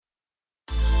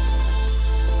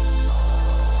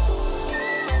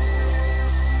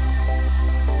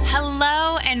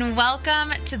and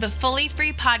welcome to the Fully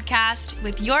Free Podcast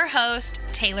with your host,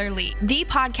 Taylor Lee. The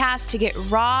podcast to get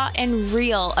raw and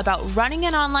real about running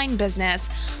an online business,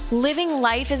 living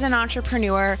life as an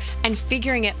entrepreneur, and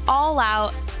figuring it all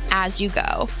out as you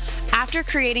go. After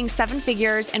creating 7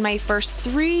 figures in my first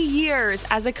 3 years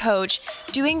as a coach,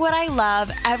 doing what I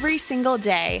love every single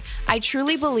day, I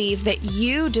truly believe that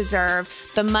you deserve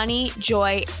the money,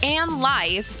 joy, and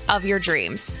life of your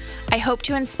dreams. I hope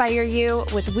to inspire you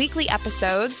with weekly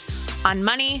episodes on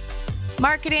money,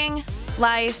 marketing,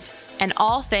 life, and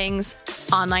all things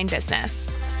online business.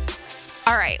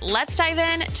 All right, let's dive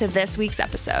in to this week's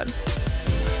episode.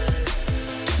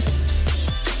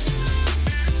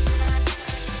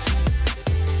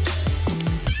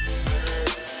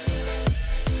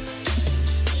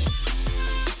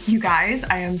 You guys,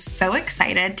 I am so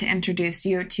excited to introduce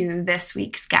you to this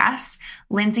week's guest.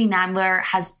 Lindsay Nadler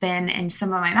has been in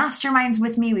some of my masterminds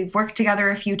with me. We've worked together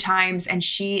a few times, and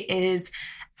she is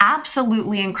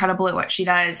absolutely incredible at what she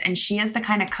does. And she is the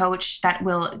kind of coach that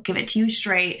will give it to you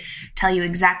straight, tell you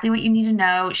exactly what you need to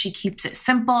know. She keeps it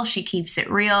simple. She keeps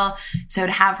it real. So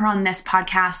to have her on this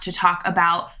podcast to talk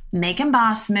about making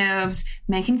boss moves,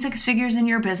 making 6 figures in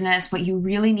your business, what you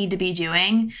really need to be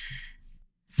doing,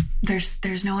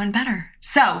 there's no one better.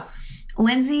 So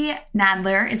Lindsay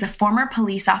Nadler is a former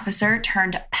police officer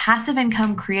turned passive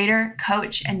income creator,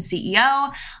 coach, and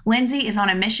CEO. Lindsay is on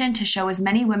a mission to show as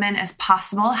many women as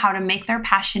possible how to make their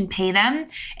passion pay them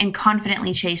and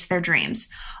confidently chase their dreams.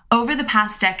 Over the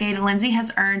past decade, Lindsay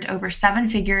has earned over 7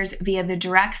 figures via the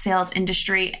direct sales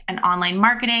industry and online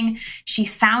marketing. She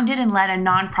founded and led a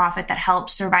nonprofit that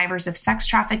helps survivors of sex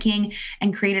trafficking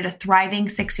and created a thriving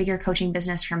 6-figure coaching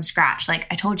business from scratch. Like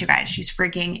I told you guys, she's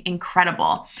freaking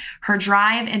incredible. Her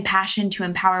drive and passion to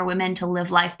empower women to live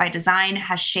life by design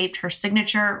has shaped her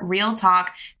signature, real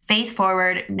talk,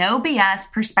 faith-forward, no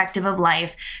BS perspective of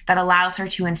life that allows her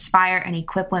to inspire and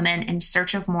equip women in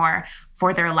search of more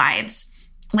for their lives.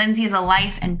 Lindsay is a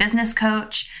life and business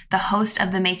coach, the host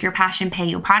of the Make Your Passion Pay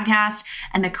You podcast,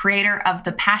 and the creator of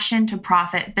the Passion to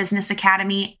Profit Business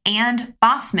Academy and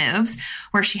Boss Moves,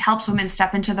 where she helps women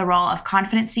step into the role of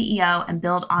confident CEO and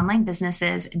build online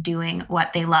businesses doing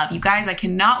what they love. You guys, I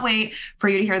cannot wait for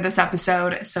you to hear this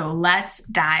episode, so let's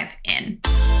dive in.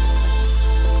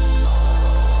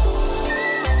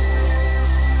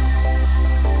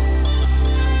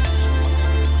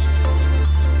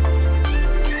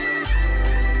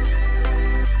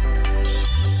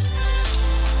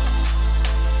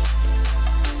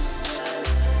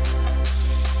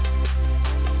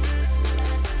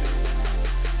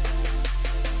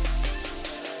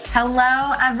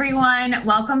 Hello, everyone.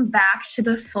 Welcome back to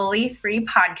the Fully Free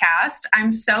Podcast. I'm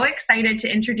so excited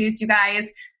to introduce you guys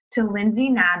to Lindsay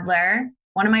Nadler,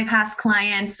 one of my past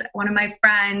clients, one of my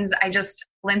friends.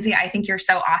 Lindsay, I think you're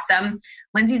so awesome.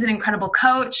 Lindsay's an incredible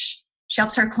coach. She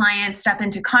helps her clients step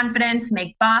into confidence,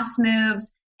 make boss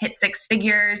moves, hit 6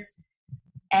 figures.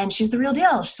 And she's the real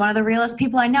deal. She's one of the realest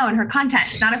people I know in her content.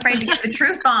 She's not afraid to get the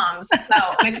truth bombs. So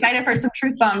I'm excited for some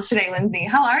truth bombs today, Lindsay.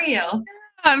 How are you?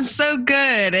 I'm so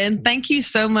good. And thank you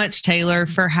so much, Taylor,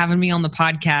 for having me on the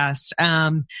podcast.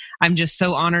 I'm just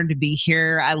so honored to be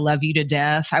here. I love you to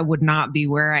death. I would not be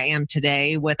where I am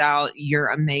today without your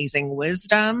amazing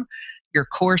wisdom, your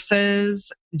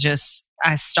courses.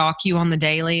 I stalk you on the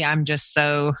daily. I'm just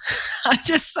so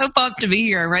pumped to be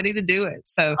here, ready to do it.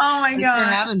 So oh my God. Thanks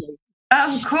for having me.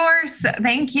 Of course.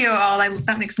 Thank you. Oh,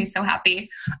 that makes me so happy.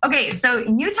 Okay. So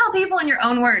you tell people in your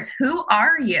own words, who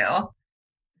are you?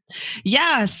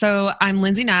 Yeah. So I'm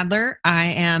Lindsay Nadler. I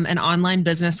am an online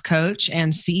business coach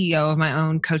and CEO of my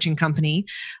own coaching company.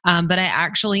 But I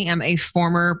actually am a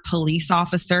former police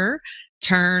officer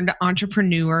turned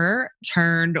entrepreneur,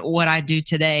 turned what I do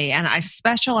today. And I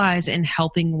specialize in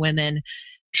helping women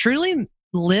truly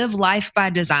live life by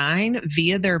design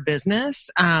via their business.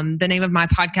 The name of my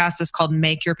podcast is called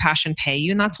Make Your Passion Pay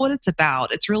You. And that's what it's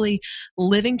about. It's really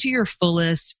living to your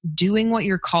fullest, doing what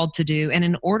you're called to do. And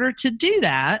in order to do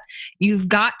that, you've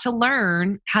got to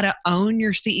learn how to own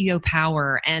your CEO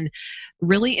power and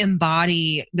really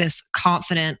embody this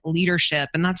confident leadership.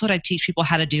 And that's what I teach people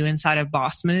how to do inside of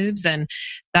Boss Moves. And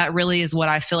that really is what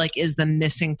I feel like is the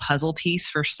missing puzzle piece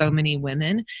for so many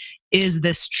women, is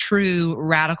this true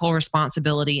radical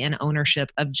responsibility and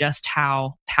ownership of just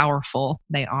how powerful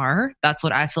they are. That's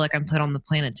what I feel like I'm put on the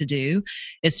planet to do,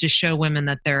 is to show women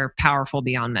that they're powerful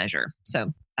beyond measure. So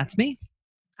that's me.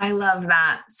 I love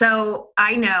that. So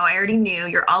I already knew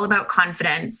you're all about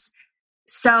confidence.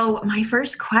 So my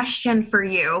first question for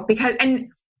you,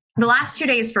 and the last 2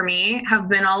 days for me have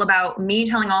been all about me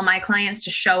telling all my clients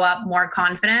to show up more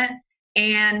confident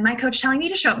and my coach telling me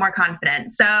to show up more confident.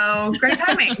 So great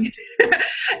timing.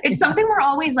 It's something we're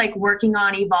always like working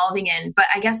on, evolving in. But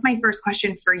I guess my first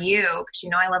question for you, because you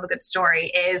know I love a good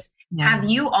story, is have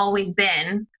you always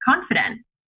been confident?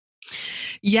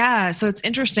 Yeah. So it's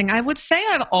interesting. I would say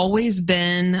I've always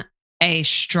been a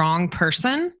strong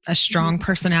person, a strong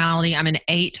personality. I'm an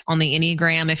 8 on the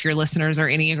Enneagram. If your listeners are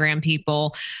Enneagram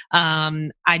people,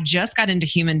 I just got into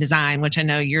human design, which I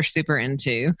know you're super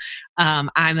into. I'm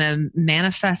a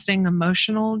manifesting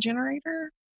emotional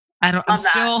generator. I'm like,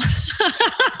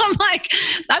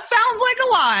 that sounds like a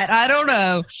lot. I don't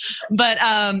know. But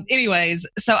anyways,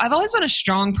 so I've always been a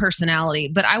strong personality,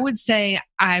 but I would say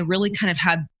I really kind of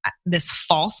had this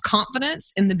false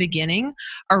confidence in the beginning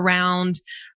around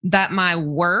that my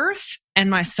worth and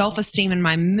my self-esteem and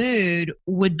my mood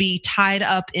would be tied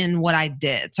up in what I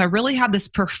did. So I really had this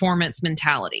performance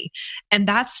mentality, and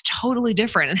that's totally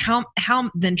different. And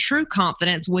how than true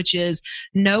confidence, which is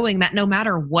knowing that no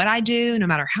matter what I do, no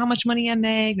matter how much money I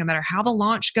make, no matter how the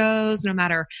launch goes, no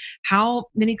matter how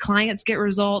many clients get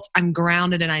results, I'm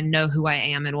grounded and I know who I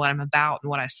am and what I'm about and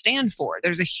what I stand for.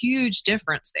 There's a huge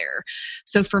difference there.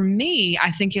 So for me,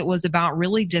 I think it was about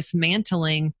really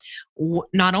dismantling,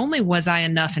 not only was I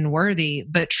enough and worthy,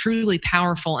 but truly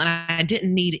powerful. And I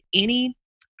didn't need any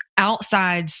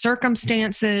outside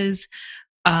circumstances,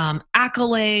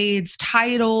 accolades,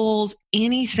 titles,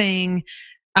 anything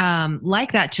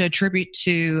like that to attribute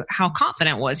to how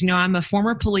confident I was. You know, I'm a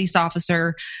former police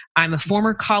officer. I'm a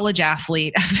former college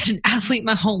athlete. I've been an athlete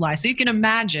my whole life. So you can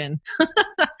imagine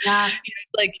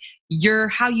like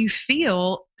how you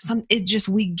feel.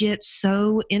 We get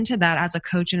so into that as a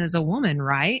coach and as a woman,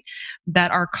 right?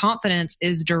 That our confidence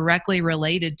is directly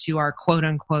related to our quote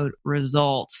unquote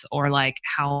results, or like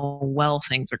how well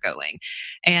things are going.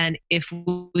 And if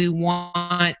we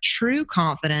want true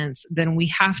confidence, then we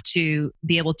have to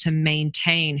be able to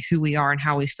maintain who we are and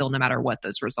how we feel no matter what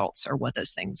those results or what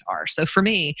those things are. So for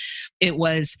me, it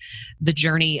was the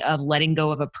journey of letting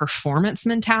go of a performance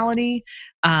mentality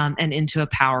and into a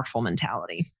powerful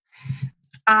mentality.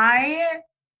 I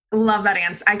love that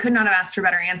answer. I could not have asked for a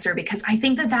better answer, because I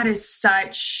think that is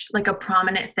such like a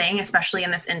prominent thing, especially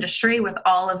in this industry with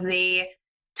all of the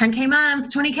 10K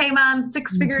month, 20K month,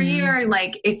 6-figure year.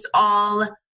 Like it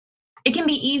can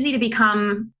be easy to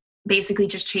become basically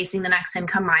just chasing the next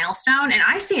income milestone. And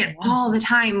I see it all the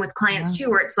time with clients too,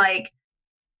 where it's like,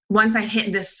 once I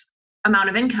hit this amount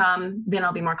of income, then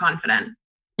I'll be more confident.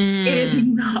 It is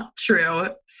not true.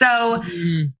 So,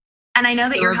 and I know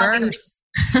that you're helping.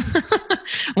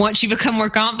 Once you become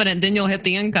more confident, then you'll hit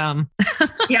the income.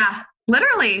 Yeah,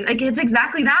 literally. Like it's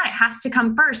exactly that. It has to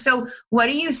come first. So what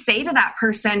do you say to that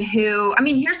person who, I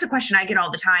mean, here's the question I get all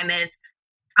the time is,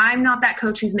 I'm not that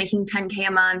coach who's making 10K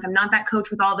a month. I'm not that coach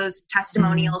with all those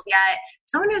testimonials yet.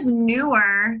 Someone who's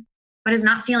newer, but is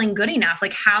not feeling good enough.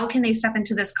 Like how can they step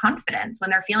into this confidence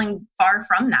when they're feeling far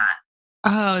from that?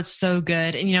 Oh, it's so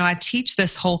good. And, you know, I teach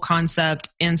this whole concept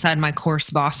inside my course,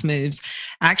 Boss Moves.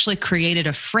 I actually created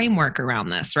a framework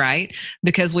around this, right?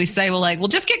 Because we say, well,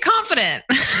 just get confident.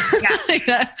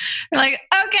 Yeah. Like,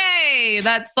 okay,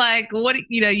 that's like,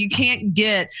 you can't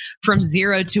get from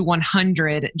 0 to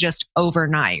 100 just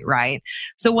overnight, right?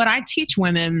 So what I teach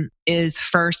women is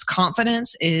first,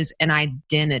 confidence is an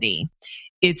identity.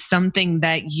 It's something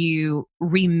that you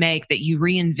remake, that you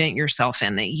reinvent yourself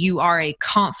in, that you are a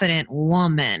confident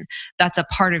woman. That's a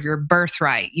part of your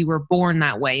birthright. You were born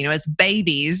that way. You know, as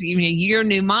babies, you're a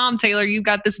new mom, Taylor, you've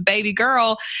got this baby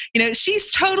girl,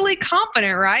 she's totally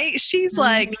confident, right? She's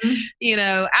like,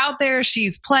 out there,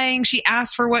 she's playing, she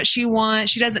asks for what she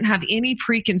wants. She doesn't have any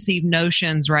preconceived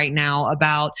notions right now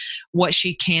about what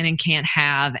she can and can't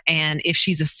have. And if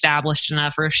she's established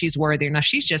enough or if she's worthy enough,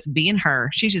 she's just being her.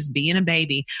 She's just being a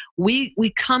baby. We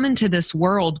come into this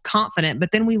world confident,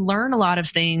 but then we learn a lot of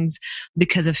things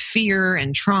because of fear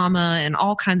and trauma and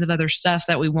all kinds of other stuff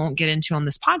that we won't get into on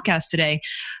this podcast today.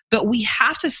 But we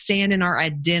have to stand in our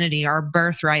identity, our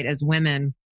birthright as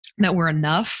women, that we're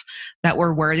enough, that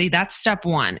we're worthy. That's step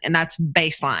one. And that's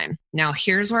baseline. Now,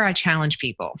 here's where I challenge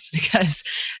people, because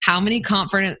how many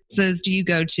conferences do you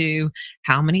go to?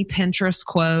 How many Pinterest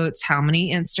quotes? How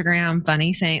many Instagram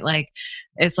funny things?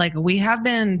 It's like we have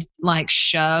been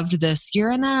shoved this,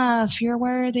 you're enough, you're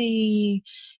worthy,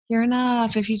 you're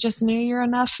enough. If you just knew your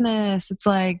enoughness, it's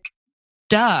like,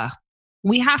 duh.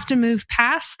 We have to move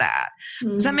past that.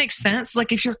 Does that make sense?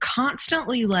 Like if you're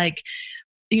constantly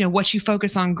what you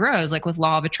focus on grows, like with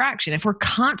law of attraction. If we're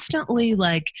constantly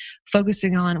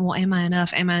focusing on, well, am I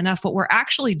enough? Am I enough? What we're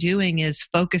actually doing is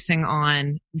focusing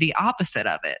on the opposite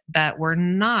of it, that we're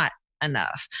not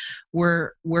enough.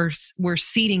 We're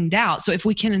seeding doubt. So if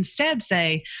we can instead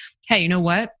say, hey, you know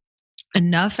what?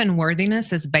 Enough and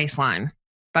worthiness is baseline.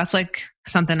 That's like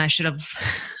something I should have,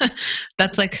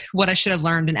 that's like what I should have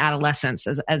learned in adolescence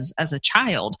as a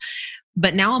child.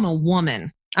 But now I'm a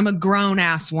woman. I'm a grown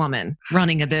ass woman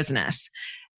running a business,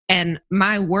 and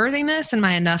my worthiness and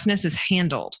my enoughness is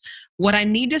handled. What I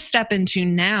need to step into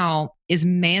now is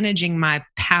managing my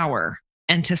power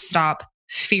and to stop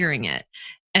fearing it.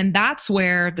 And that's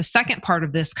where the second part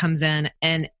of this comes in,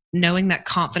 and knowing that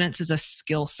confidence is a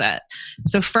skill set.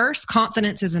 So first,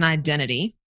 confidence is an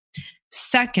identity.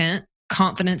 Second,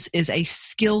 confidence is a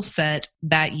skill set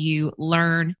that you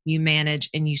learn, you manage,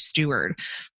 and you steward.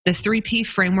 The 3P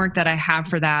framework that I have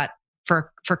for that,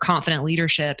 for confident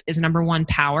leadership, is number 1,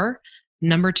 power.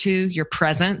 Number 2, your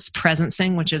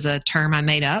presencing, which is a term I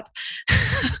made up.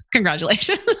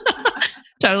 Congratulations.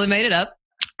 Totally made it up.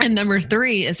 And number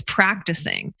 3 is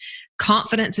practicing.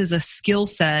 Confidence is a skill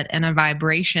set and a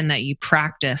vibration that you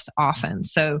practice often.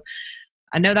 So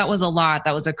I know that was a lot.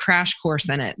 That was a crash course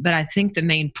in it. But I think the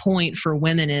main point for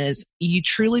women is you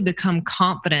truly become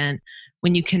confident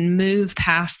when you can move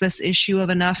past this issue of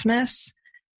enoughness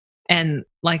and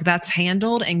like that's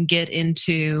handled, and get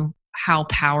into how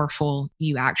powerful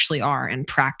you actually are and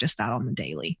practice that on the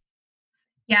daily.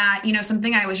 Yeah. You know,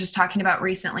 something I was just talking about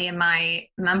recently in my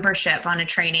membership on a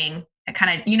training, it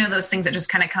kind of, you know, those things that just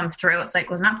kind of come through. It's like,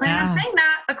 was not planning on saying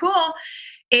that, but cool.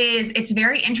 It's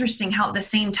very interesting how at the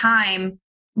same time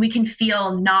we can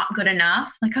feel not good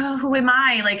enough. Like, oh, who am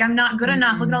I? Like, I'm not good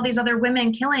enough. Look at all these other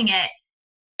women killing it.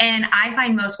 And I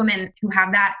find most women who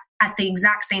have that at the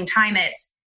exact same time,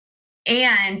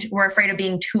 and we're afraid of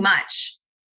being too much.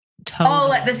 Totally.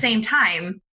 All at the same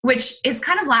time, which is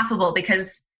kind of laughable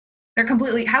because they're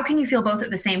completely, how can you feel both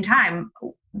at the same time?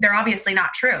 They're obviously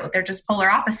not true. They're just polar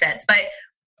opposites. But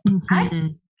I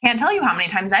can't tell you how many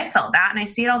times I felt that, and I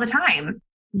see it all the time.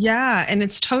 Yeah. And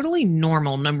it's totally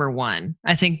normal. Number 1,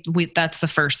 I think that's the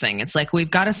first thing. It's like,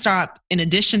 we've got to stop, in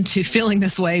addition to feeling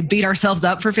this way, beat ourselves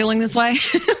up for feeling this way.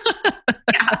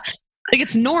 Yeah. Like,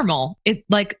 it's normal. It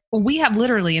like, we have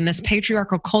literally, in this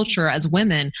patriarchal culture as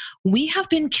women, we have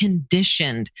been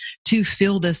conditioned to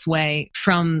feel this way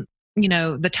from, you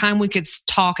know, the time we could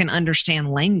talk and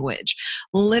understand language.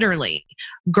 Literally,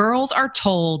 girls are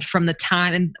told from the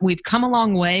time, and we've come a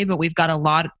long way, but we've got a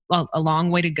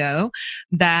long way to go,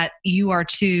 that you're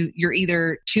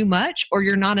either too much or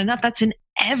you're not enough. That's in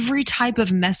every type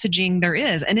of messaging there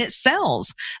is, and it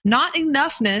sells. Not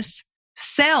enoughness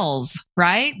sells,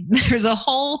 right? There's a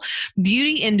whole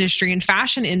beauty industry and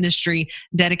fashion industry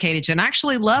dedicated to, and I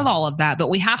actually love all of that. But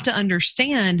we have to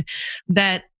understand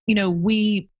that, you know,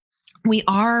 we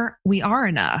are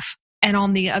enough. And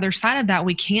on the other side of that,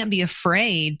 we can't be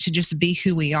afraid to just be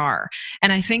who we are.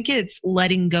 And I think it's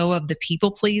letting go of the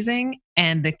people pleasing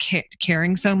and the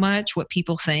caring so much what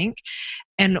people think.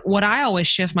 And what I always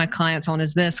shift my clients on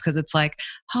is this, because it's like,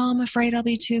 oh, I'm afraid I'll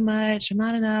be too much. I'm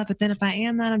not enough. But then if I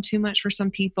am that, I'm too much for some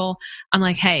people. I'm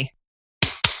like, hey,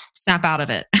 snap out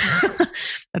of it.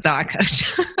 That's how I coach.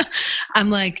 I'm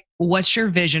like, what's your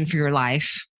vision for your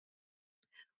life?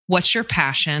 What's your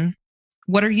passion?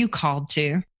 What are you called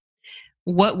to?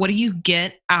 What do you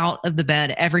get out of the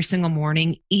bed every single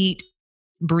morning? Eat,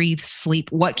 breathe,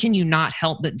 sleep. What can you not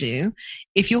help but do?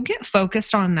 If you'll get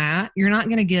focused on that, you're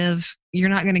going to give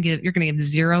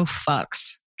 0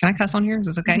 fucks. Can I cuss on here? Is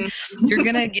this okay? Mm-hmm. You're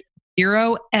going to get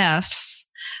 0 Fs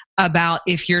about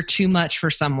if you're too much for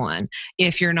someone.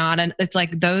 If you're not, it's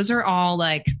like, those are all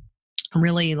like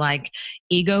really like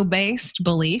ego-based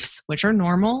beliefs, which are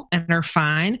normal and are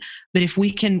fine. But if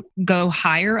we can go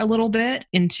higher a little bit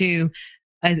into,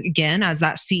 as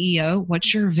that CEO,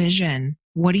 what's your vision?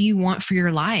 What do you want for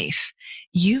your life?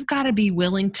 You've got to be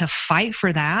willing to fight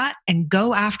for that and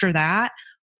go after that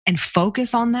and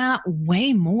focus on that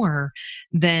way more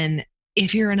than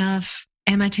if you're enough,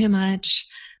 am I too much?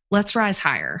 Let's rise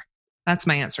higher. That's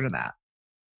my answer to that.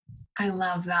 I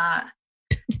love that.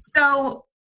 So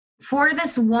for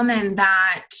this woman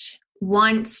that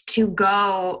wants to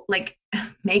go like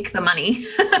make the money,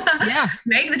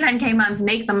 make the 10K months,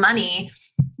 make the money.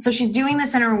 So she's doing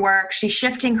this in her work. She's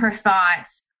shifting her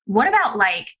thoughts. What about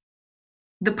like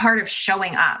the part of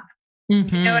showing up?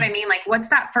 Mm-hmm. You know what I mean? Like, what's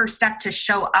that first step to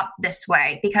show up this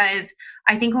way? Because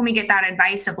I think when we get that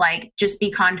advice of like, just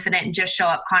be confident and just show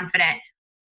up confident,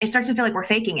 it starts to feel like we're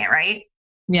faking it, right?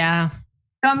 Yeah.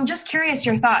 So I'm just curious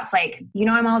your thoughts. Like, you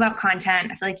know, I'm all about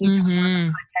content. I feel like you talk about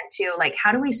content too. Like,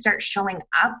 how do we start showing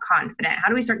up confident? How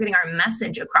do we start getting our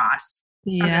message across?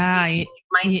 Yeah.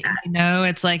 You know,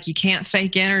 it's like, you can't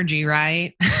fake energy,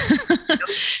 right?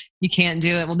 You can't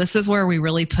do it. Well, this is where we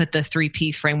really put the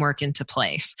 3P framework into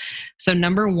place. So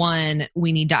number one,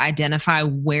 we need to identify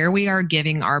where we are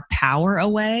giving our power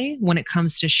away when it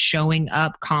comes to showing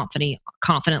up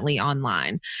confidently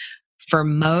online. For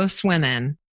most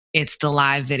women, it's the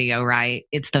live video, right?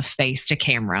 It's the face to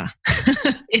camera.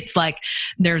 It's like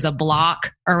there's a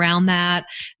block around that.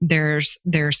 There's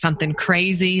something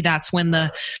crazy. That's when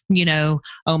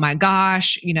oh my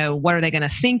gosh, what are they going to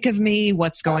think of me?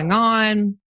 What's going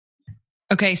on?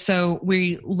 Okay, so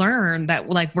we learn that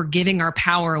we're giving our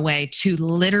power away to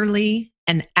literally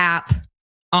an app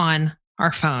on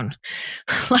our phone.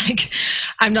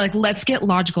 I'm like, let's get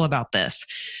logical about this.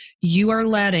 You are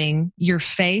letting your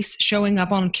face showing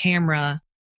up on camera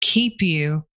keep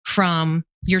you from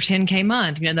your 10K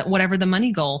month, that whatever the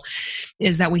money goal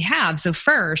is that we have. So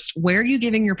first, where are you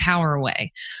giving your power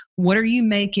away? What are you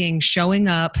making showing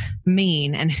up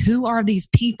mean? And who are these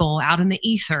people out in the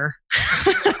ether,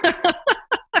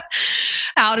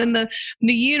 out in the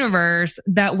universe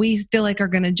that we feel like are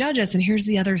going to judge us? And here's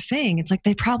the other thing. It's like,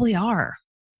 they probably are.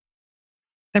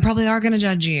 They probably are going to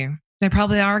judge you. They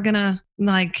probably are going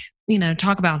to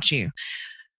talk about you,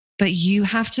 but you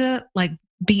have to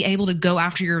be able to go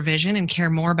after your vision and care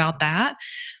more about that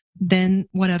than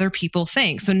what other people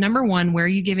think. So number one, where are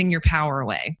you giving your power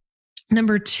away?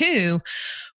 Number two,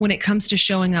 when it comes to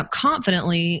showing up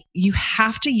confidently, you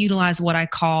have to utilize what I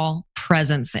call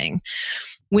presencing,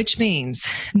 which means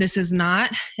this is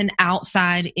not an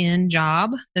outside in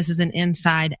job. This is an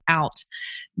inside out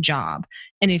job.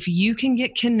 And if you can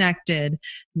get connected,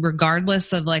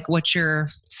 regardless of what your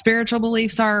spiritual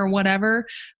beliefs are or whatever,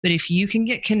 but if you can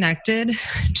get connected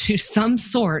to some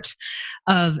sort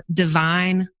of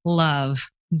divine love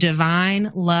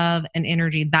and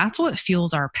energy, that's what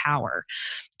fuels our power.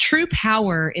 True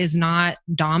power is not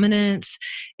dominance.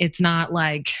 It's not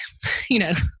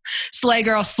slay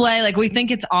girl, slay. We think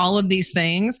it's all of these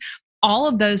things. All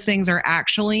of those things are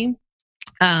actually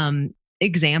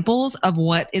examples of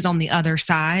what is on the other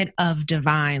side of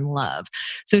divine love.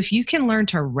 So if you can learn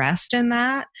to rest in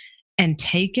that and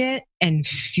take it and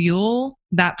fuel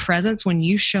that presence when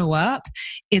you show up,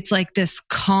 it's like this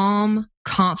calm,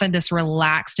 confident, this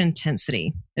relaxed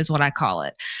intensity is what I call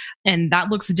it. And that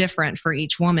looks different for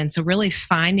each woman. So really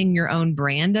finding your own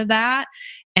brand of that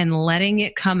and letting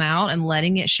it come out and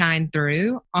letting it shine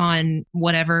through on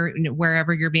wherever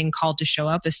you're being called to show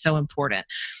up is so important.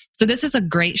 So this is a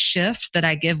great shift that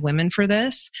I give women for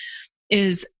this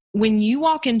is when you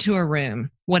walk into a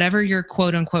room, whatever your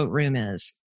quote unquote room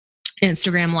is,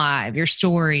 Instagram Live, your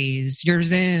stories, your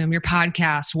Zoom, your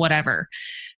podcast, whatever,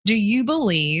 do you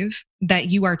believe that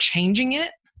you are changing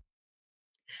it?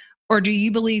 Or do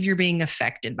you believe you're being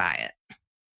affected by it?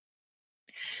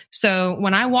 So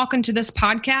when I walk into this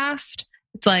podcast,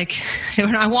 it's like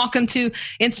when I walk into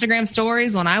Instagram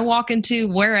stories, when I walk into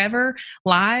wherever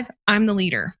live, I'm the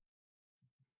leader.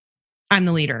 I'm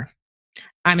the leader.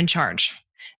 I'm in charge,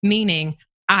 meaning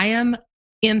I am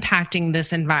impacting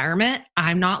this environment.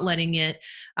 I'm not letting it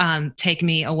take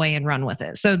me away and run with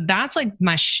it. So that's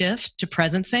my shift to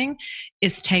presencing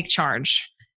is take charge.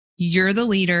 You're the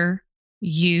leader.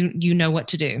 You know what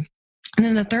to do. And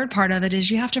then the third part of it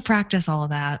is you have to practice all of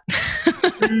that.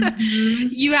 Mm-hmm.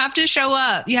 You have to show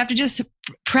up. You have to just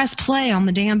press play on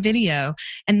the damn video.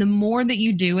 And the more that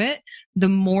you do it, the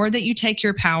more that you take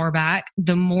your power back,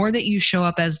 the more that you show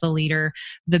up as the leader,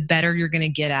 the better you're going to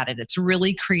get at it. It's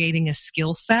really creating a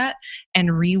skill set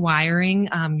and rewiring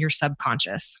your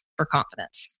subconscious for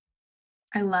confidence.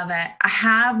 I love it. I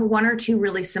have one or two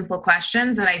really simple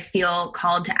questions that I feel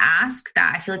called to ask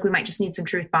that I feel like we might just need some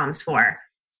truth bombs for.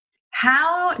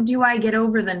 How do I get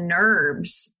over the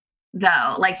nerves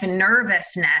though? The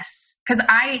nervousness? Because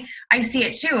I see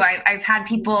it too. I've had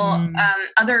people,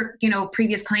 other,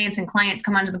 previous clients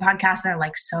come onto the podcast and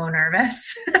are so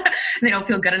nervous. They don't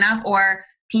feel good enough, or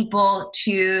people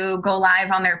to go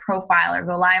live on their profile or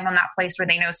go live on that place where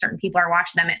they know certain people are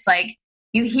watching them. It's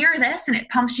you hear this and it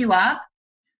pumps you up.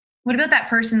 What about that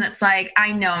person that's I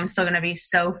know I'm still going to be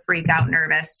so freak out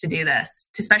nervous to do this,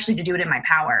 especially to do it in my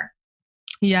power?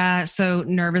 Yeah. So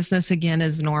nervousness again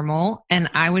is normal. And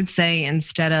I would say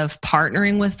instead of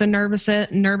partnering with the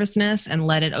nervousness and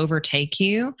let it overtake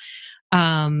you,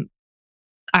 I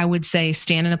would say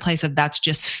stand in a place of that's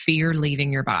just fear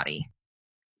leaving your body.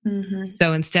 Mm-hmm.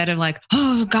 So instead of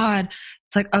oh God,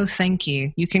 it's oh, thank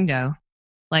you. You can go.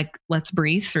 Let's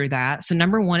breathe through that. So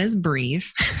number one is breathe.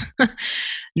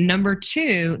 Number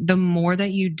two, the more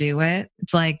that you do it,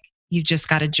 it's you've just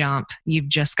got to jump. You've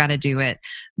just got to do it.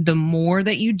 The more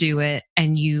that you do it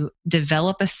and you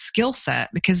develop a skill set,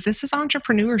 because this is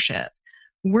entrepreneurship.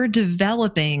 we're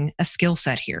developing a skill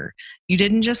set here. You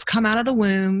didn't just come out of the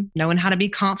womb knowing how to be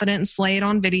confident and slay it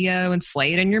on video and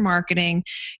slay it in your marketing.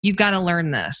 You've got to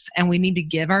learn this. And we need to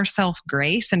give ourselves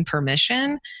grace and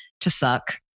permission to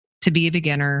suck, to be a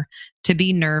beginner, to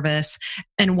be nervous.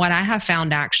 And what I have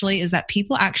found actually is that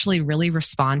people actually really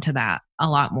respond to that a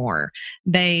lot more.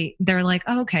 They're like,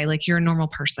 oh, okay, like you're a normal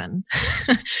person.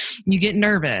 You get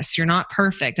nervous. You're not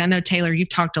perfect. I know, Taylor, you've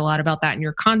talked a lot about that in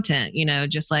your content,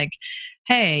 just like,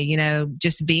 hey,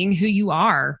 just being who you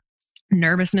are,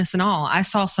 nervousness and all. I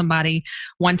saw somebody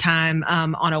one time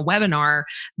on a webinar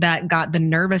that got the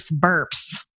nervous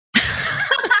burps.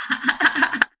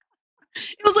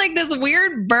 It was like this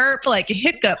weird burp, like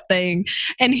hiccup thing.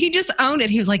 And he just owned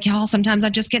it. He was like, y'all, sometimes I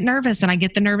just get nervous and I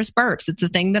get the nervous burps. It's a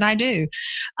thing that I do.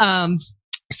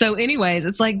 So anyways,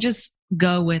 it's like, just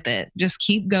go with it. Just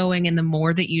keep going. And the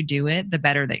more that you do it, the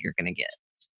better that you're going to get.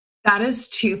 That is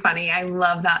too funny. I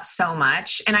love that so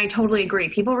much. And I totally agree.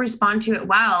 People respond to it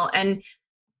well. And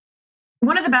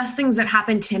one of the best things that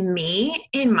happened to me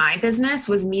in my business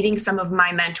was meeting some of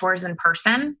my mentors in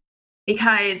person,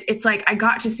 because it's like, I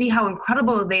got to see how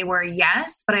incredible they were.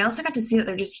 Yes. But I also got to see that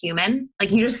they're just human.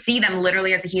 Like, you just see them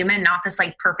literally as a human, not this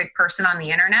like perfect person on the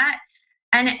internet.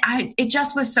 And it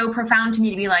just was so profound to me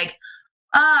to be like,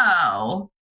 oh,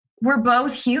 we're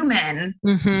both human.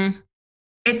 Mm-hmm.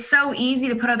 It's so easy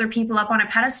to put other people up on a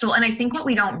pedestal. And I think what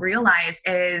we don't realize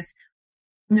is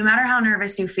no matter how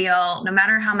nervous you feel, no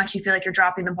matter how much you feel like you're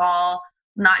dropping the ball,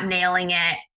 not nailing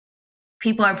it,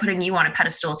 people are putting you on a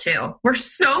pedestal too. We're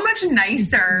so much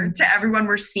nicer to everyone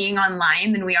we're seeing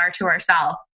online than we are to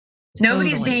ourselves. Totally.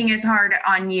 Nobody's being as hard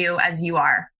on you as you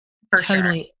are, for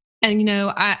Totally. sure. And,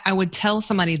 I would tell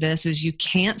somebody this is you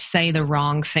can't say the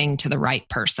wrong thing to the right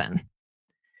person.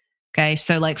 Okay.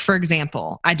 So like, for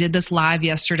example, I did this live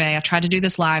yesterday. I tried to do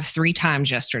this live 3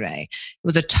 times yesterday. It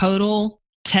was a total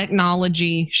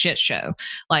technology shit show.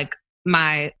 Like,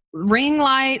 my ring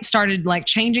light started like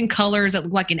changing colors. It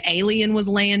looked like an alien was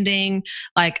landing.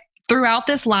 Like, throughout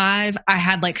this live, I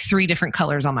had like 3 different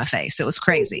colors on my face. It was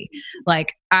crazy.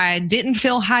 Like, I didn't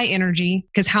feel high energy,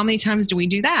 because how many times do we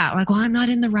do that? Like, well, I'm not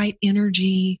in the right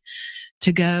energy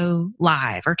to go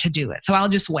live or to do it, so I'll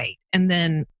just wait. And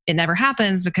then it never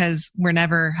happens because we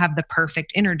never have the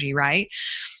perfect energy, right?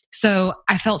 So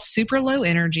I felt super low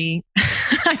energy.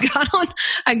 I got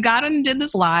on and did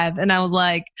this live, and I was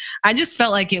like, I just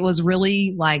felt like it was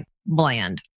really like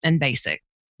bland and basic.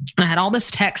 I had all this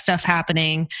tech stuff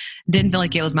happening. Didn't feel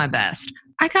like it was my best.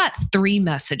 I got 3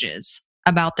 messages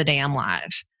about the damn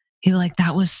live. He was like,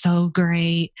 that was so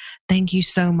great. Thank you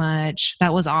so much.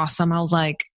 That was awesome. I was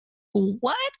like,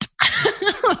 what?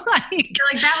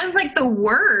 Like that was like the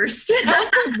worst.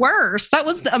 That was the worst. That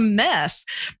was a mess.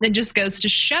 That just goes to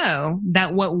show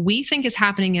that what we think is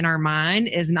happening in our mind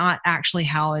is not actually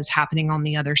how is happening on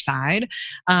the other side.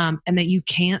 And that you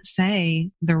can't say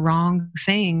the wrong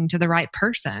thing to the right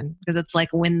person, because it's like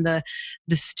when the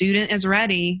student is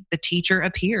ready, the teacher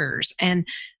appears. And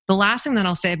the last thing that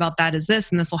I'll say about that is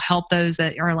this, and this will help those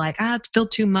that are like, it's feel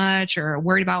too much or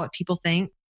worried about what people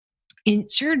think.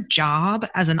 It's your job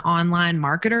as an online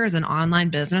marketer, as an online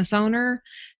business owner,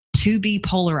 to be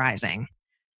polarizing.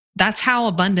 That's how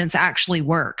abundance actually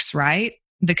works, right?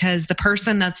 Because the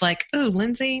person that's like, oh,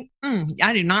 Lindsay,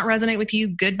 I do not resonate with you.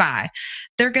 Goodbye.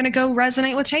 They're going to go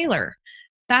resonate with Taylor.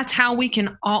 That's how we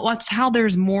can that's how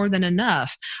there's more than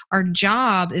enough. Our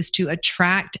job is to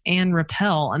attract and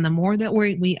repel. And the more that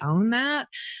we own that,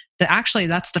 that's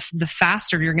the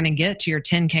faster you're going to get to your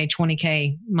 10K,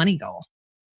 20K money goal.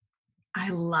 I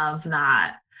love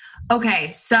that.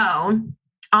 Okay. So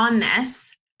on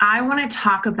this, I want to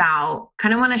talk about,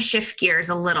 kind of want to shift gears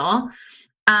a little,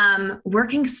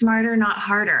 working smarter, not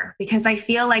harder, because I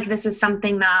feel like this is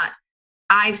something that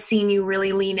I've seen you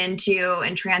really lean into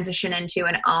and transition into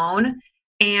and own.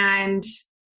 And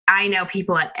I know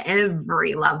people at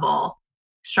every level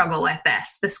struggle with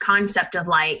this concept of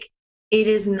like, it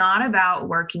is not about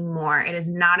working more. It is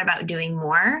not about doing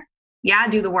more. Yeah,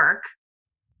 do the work.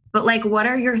 But like, what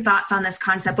are your thoughts on this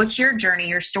concept? What's your journey,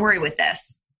 your story with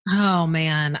this? Oh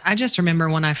man. I just remember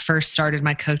when I first started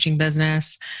my coaching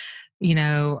business,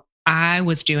 I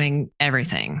was doing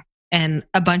everything. And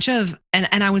a bunch of,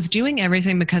 and I was doing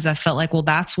everything because I felt like, well,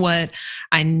 that's what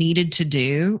I needed to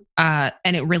do. And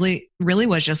it really, really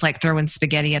was just like throwing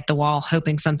spaghetti at the wall,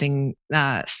 hoping something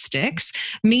sticks.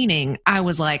 Meaning I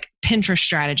was like, Pinterest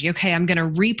strategy. Okay, I'm going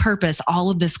to repurpose all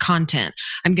of this content.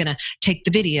 I'm going to take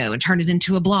the video and turn it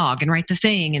into a blog and write the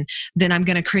thing. And then I'm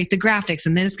going to create the graphics,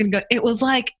 and then it's going to go. It was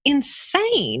like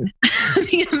insane,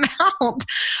 the amount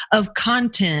of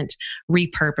content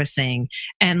repurposing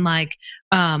and like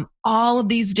all of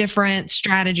these different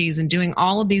strategies and doing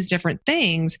all of these different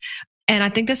things. And I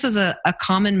think this is a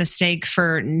common mistake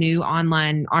for new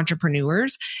online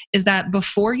entrepreneurs, is that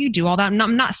before you do all that,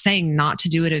 I'm not saying not to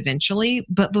do it eventually,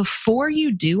 but before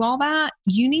you do all that,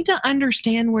 you need to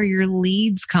understand where your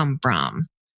leads come from.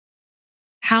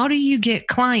 How do you get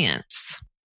clients?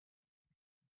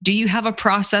 Do you have a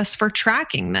process for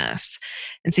tracking this?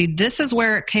 And see, this is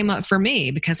where it came up for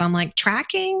me, because I'm like,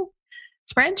 tracking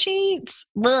spreadsheets,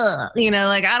 that's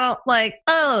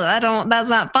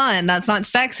not fun. That's not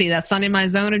sexy. That's not in my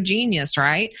zone of genius,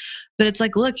 right? But it's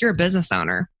like, look, you're a business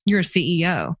owner. You're a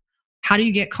CEO. How do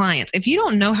you get clients? If you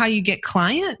don't know how you get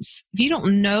clients, if you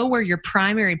don't know where your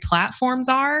primary platforms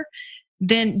are,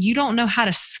 then you don't know how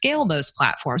to scale those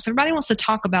platforms. Everybody wants to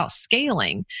talk about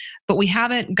scaling, but we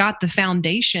haven't got the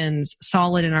foundations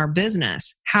solid in our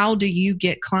business. How do you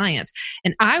get clients?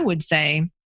 And I would say,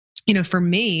 for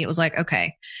me, it was like,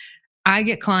 okay, I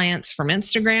get clients from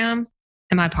Instagram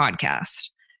and my podcast.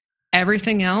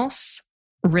 Everything else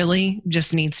really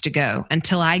just needs to go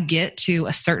until I get to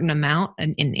a certain amount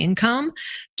in income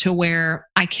to where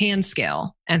I can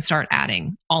scale and start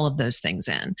adding all of those things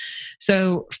in.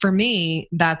 So for me,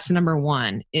 that's number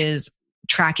one, is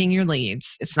tracking your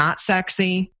leads. It's not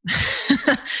sexy.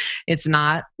 It's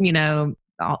not,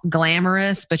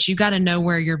 glamorous, but you got to know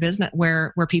where your business,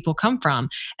 where people come from,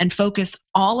 and focus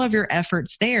all of your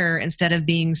efforts there instead of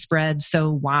being spread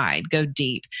so wide. Go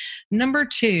deep. Number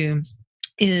two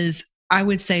is, I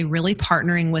would say, really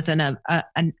partnering with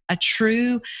a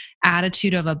true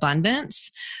attitude of abundance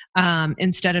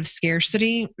instead of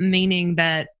scarcity, meaning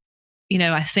that,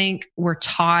 I think we're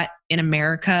taught in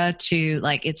America to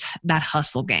it's that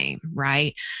hustle game,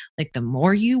 right? Like the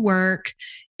more you work,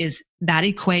 that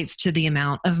equates to the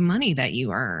amount of money that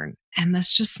you earn. And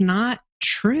that's just not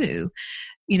true.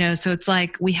 So it's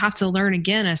like we have to learn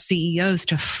again as CEOs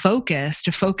to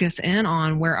focus in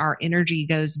on where our energy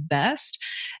goes best.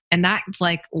 And that's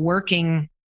like working,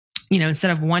 instead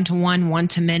of one-to-one,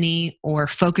 one-to-many, or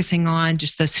focusing on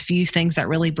just those few things that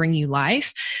really bring you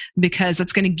life, because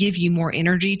that's going to give you more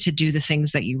energy to do the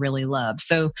things that you really love.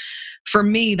 So for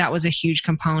me, that was a huge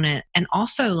component. And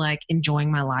also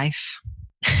enjoying my life.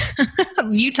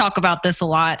 You talk about this a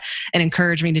lot and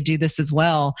encourage me to do this as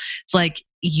well. It's like,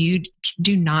 you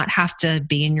do not have to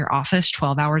be in your office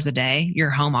 12 hours a day, your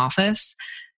home office,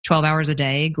 12 hours a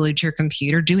day, glued to your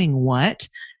computer, doing what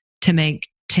to make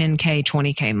 10K,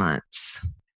 20K months?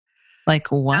 Like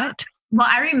what? Well,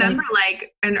 I remember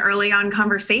an early on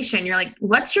conversation, you're like,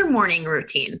 what's your morning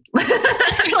routine?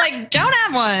 You're like, don't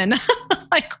have one.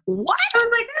 Like, what? I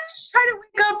was like, I try to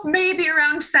wake up maybe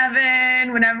around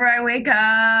 7 whenever I wake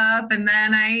up, and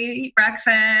then I eat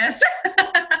breakfast.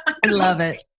 I love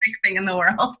it. Big thing in the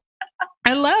world.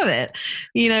 I love it.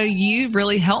 You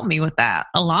really helped me with that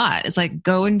a lot. It's like,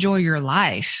 go enjoy your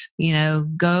life,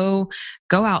 go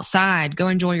outside, go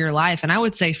enjoy your life. And I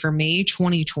would say for me,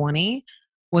 2020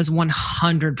 was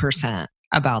 100%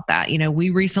 about that. We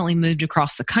recently moved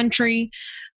across the country.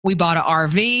 We bought an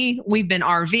RV. We've been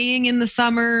RVing in the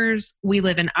summers. We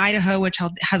live in Idaho, which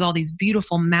has all these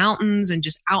beautiful mountains and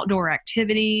just outdoor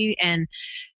activity. And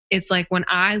it's like, when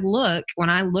I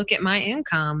look at my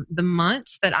income, the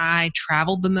months that I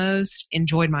traveled the most,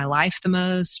 enjoyed my life the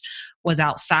most, was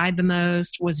outside the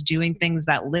most, was doing things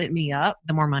that lit me up,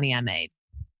 the more money I made.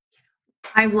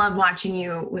 I love watching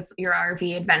you with your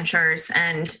RV adventures,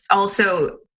 and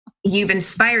also you've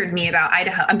inspired me about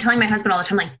Idaho. I'm telling my husband all the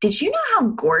time, did you know how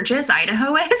gorgeous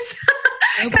Idaho is?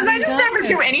 Because I just never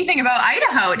knew anything about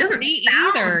Idaho. It doesn't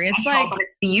sound either. It's but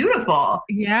it's beautiful.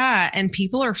 Yeah. And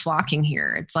people are flocking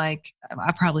here. It's like,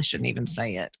 I probably shouldn't even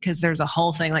say it, because there's a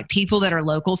whole thing, people that are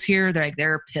locals here,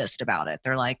 they're pissed about it.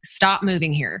 They're like, stop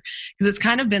moving here. Because it's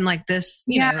kind of been like this,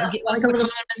 a little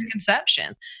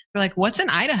misconception. They're like, what's in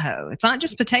Idaho? It's not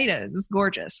just potatoes. It's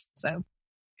gorgeous. So.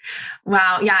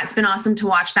 Wow. Yeah. It's been awesome to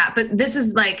watch that. But this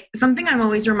is something I'm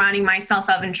always reminding myself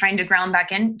of and trying to ground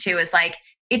back into is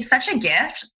it's such a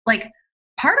gift.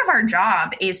 Part of our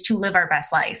job is to live our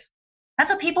best life. That's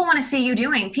what people want to see you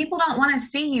doing. People don't want to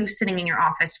see you sitting in your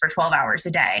office for 12 hours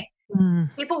a day.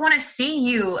 People want to see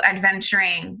you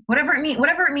adventuring, whatever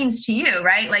it means to you,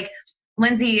 right?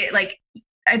 Lindsay,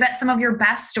 I bet some of your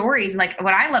best stories,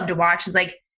 what I love to watch is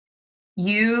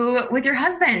you with your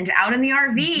husband out in the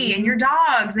RV and your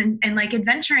dogs and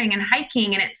adventuring and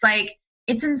hiking. And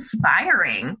it's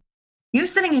inspiring. You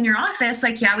sitting in your office,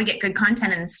 yeah, we get good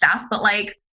content and stuff, but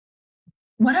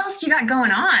what else do you got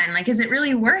going on? Is it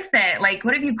really worth it?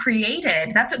 What have you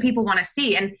created? That's what people want to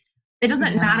see. And it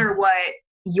doesn't matter what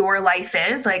your life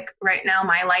is. Right now,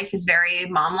 my life is very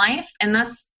mom life, and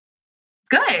that's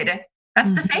good.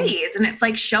 That's the phase. And it's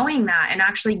like showing that and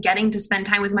actually getting to spend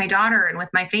time with my daughter and with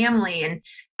my family and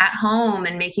at home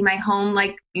and making my home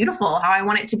like beautiful, how I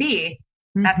want it to be.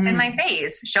 That's been my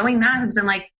phase. Showing that has been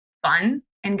like fun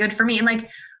and good for me. And like, I'm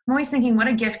always thinking what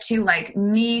a gift too, like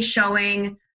me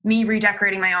showing me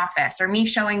redecorating my office or me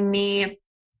showing me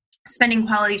spending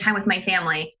quality time with my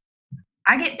family.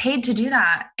 I get paid to do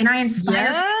that. And I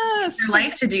inspire their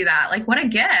life to do that. Like, what a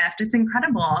gift. It's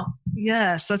incredible.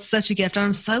 Yes, that's such a gift.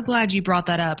 I'm so glad you brought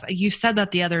that up. You said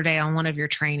that the other day on one of your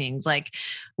trainings. Like,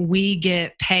 we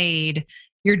get paid.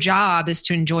 Your job is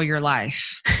to enjoy your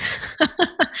life.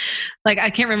 Like,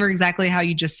 I can't remember exactly how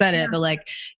you just said it, but like,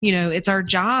 you know, it's our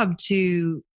job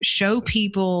to show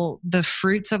people the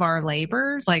fruits of our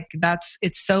labors. Like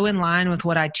it's so in line with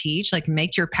what I teach, like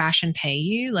make your passion pay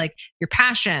you, like your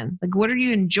passion, like what are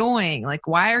you enjoying? Like,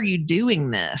 why are you doing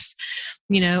this?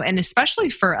 You know, and especially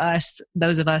for us,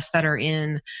 those of us that are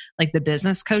in like the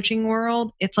business coaching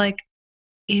world, it's like,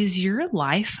 is your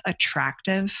life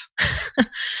attractive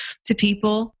to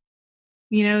people?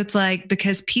 You know, it's like,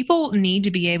 because people need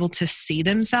to be able to see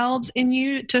themselves in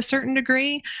you to a certain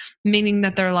degree, meaning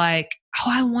that they're like, oh,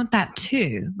 I want that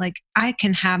too. Like I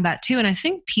can have that too. And I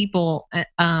think people,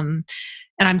 and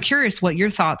I'm curious what your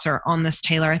thoughts are on this,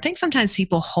 Taylor. I think sometimes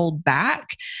people hold back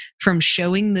from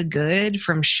showing the good,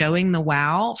 from showing the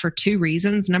wow for two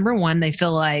reasons. Number one, they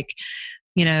feel like,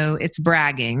 you know, it's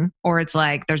bragging, or it's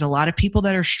like, there's a lot of people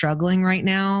that are struggling right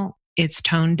now. It's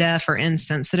tone deaf or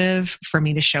insensitive for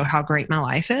me to show how great my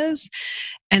life is.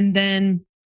 And then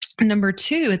number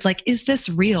two, it's like, is this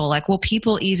real? Like, will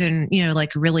people even, you know,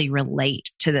 like really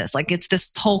relate to this? Like, it's this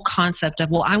whole concept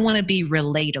of, well, I want to be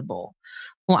relatable.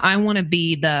 Well, I want to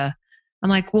be I'm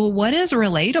like, well, what is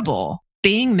relatable?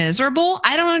 Being miserable?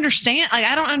 I don't understand. Like,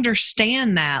 I don't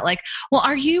understand that. Like, well,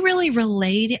 are you really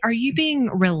related? Are you being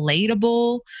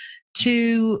relatable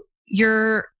to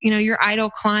your, you know, your ideal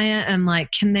client? And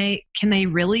like, can they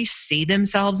really see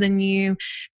themselves in you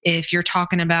if you're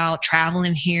talking about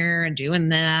traveling here and doing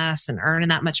this and earning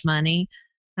that much money?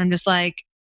 I'm just like,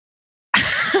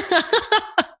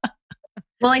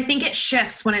 well, I think it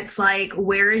shifts when it's like,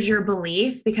 where is your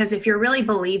belief? Because if you're really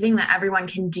believing that everyone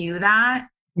can do that,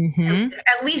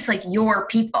 at least like your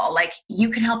people, like you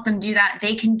can help them do that.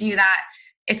 They can do that.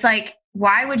 It's like,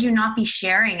 why would you not be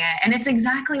sharing it? And it's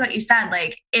exactly what you said.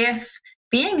 Like, if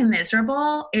being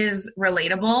miserable is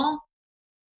relatable,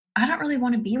 I don't really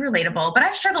want to be relatable, but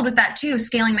I've struggled with that too.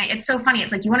 It's so funny.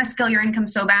 It's like, you want to scale your income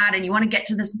so bad and you want to get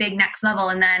to this big next level.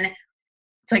 And then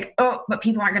it's like, oh, but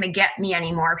people aren't going to get me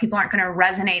anymore. People aren't going to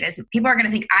resonate people are going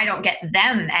to think I don't get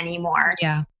them anymore.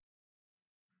 Yeah.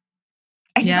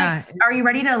 Like, are you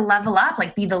ready to level up?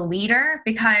 Like, be the leader?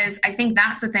 Because I think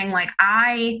that's the thing. Like,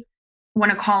 I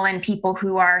want to call in people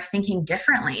who are thinking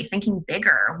differently, thinking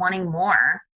bigger, wanting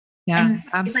more. Yeah, and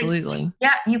absolutely. Like,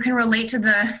 yeah, you can relate to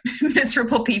the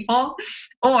miserable people,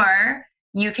 or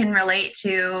you can relate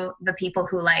to the people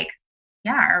who like,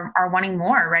 are wanting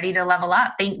more, ready to level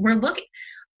up.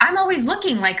 I'm always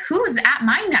looking like, who's at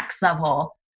my next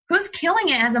level? Who's killing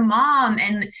it as a mom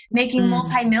and making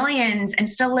multi-millions and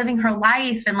still living her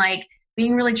life and like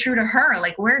being really true to her?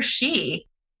 Like, where's she?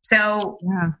 So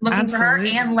looking for her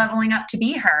and leveling up to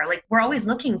be her. Like, we're always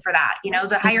looking for that. You know,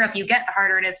 the higher up you get, the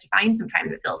harder it is to find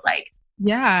sometimes, it feels like.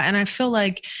 Yeah. And I feel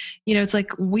like, you know, it's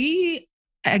like we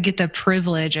get the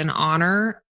privilege and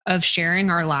honor of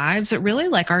sharing our lives, but really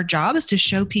like our job is to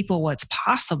show people what's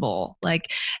possible.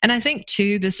 Like, and I think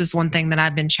too, this is one thing that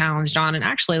I've been challenged on. And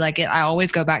actually I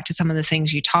always go back to some of the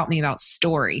things you taught me about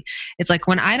story. It's like,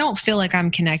 when I don't feel like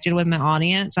I'm connected with my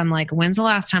audience, I'm like, when's the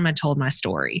last time I told my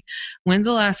story? When's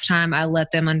the last time I let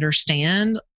them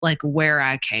understand like where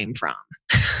I came from?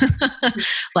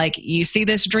 Like, you see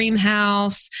this dream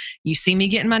house, you see me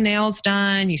getting my nails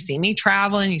done, you see me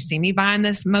traveling, you see me buying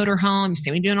this motorhome, you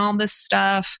see me doing all this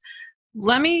stuff.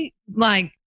 Let me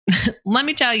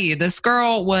tell you, this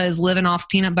girl was living off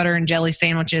peanut butter and jelly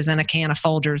sandwiches and a can of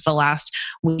Folgers the last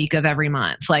week of every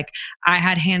month. Like, I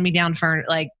had hand-me-down furniture.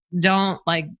 Like,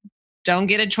 don't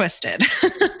get it twisted.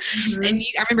 And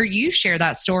I remember you share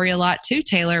that story a lot too,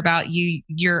 Taylor, about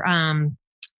your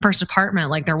first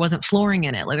apartment. Like, there wasn't flooring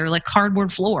in it. Like, there were like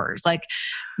cardboard floors. Like,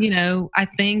 you know, I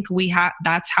think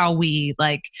that's how we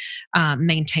like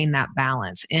maintain that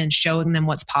balance and showing them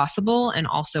what's possible and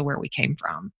also where we came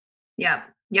from. Yeah.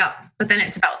 But then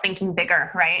it's about thinking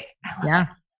bigger, right? Yeah.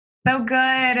 So good.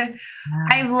 Yeah.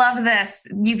 I love this.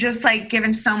 You've just like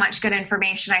given so much good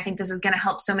information. I think this is going to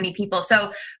help so many people.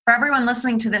 So for everyone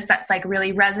listening to this, that's like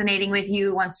really resonating with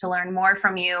you, wants to learn more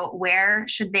from you, where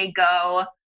should they go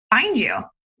find you?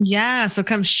 Yeah. So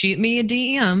come shoot me a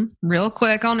DM real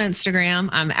quick on Instagram.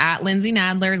 I'm at Lindsay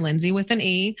Nadler, Lindsay with an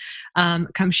E.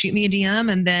 Come shoot me a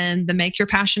DM. And then the Make Your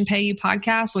Passion Pay You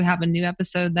podcast, we have a new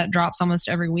episode that drops almost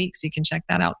every week. So you can check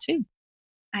that out too.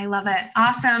 I love it.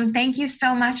 Awesome. Thank you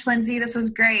so much, Lindsay. This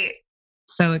was great.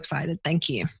 So excited. Thank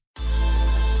you.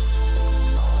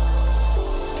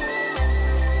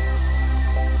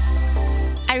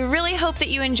 I really hope that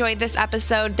you enjoyed this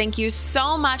episode. Thank you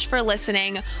so much for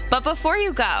listening. But before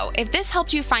you go, if this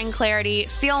helped you find clarity,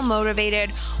 feel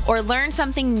motivated, or learn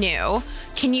something new,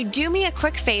 can you do me a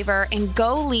quick favor and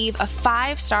go leave a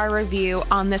 5-star review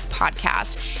on this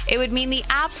podcast? It would mean the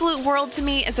absolute world to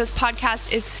me, as this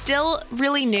podcast is still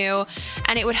really new,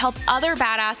 and it would help other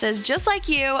badasses just like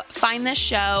you find this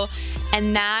show.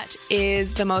 And that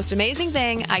is the most amazing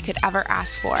thing I could ever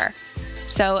ask for.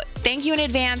 So thank you in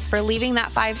advance for leaving that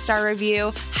 5-star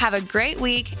review. Have a great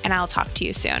week, and I'll talk to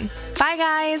you soon. Bye,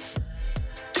 guys.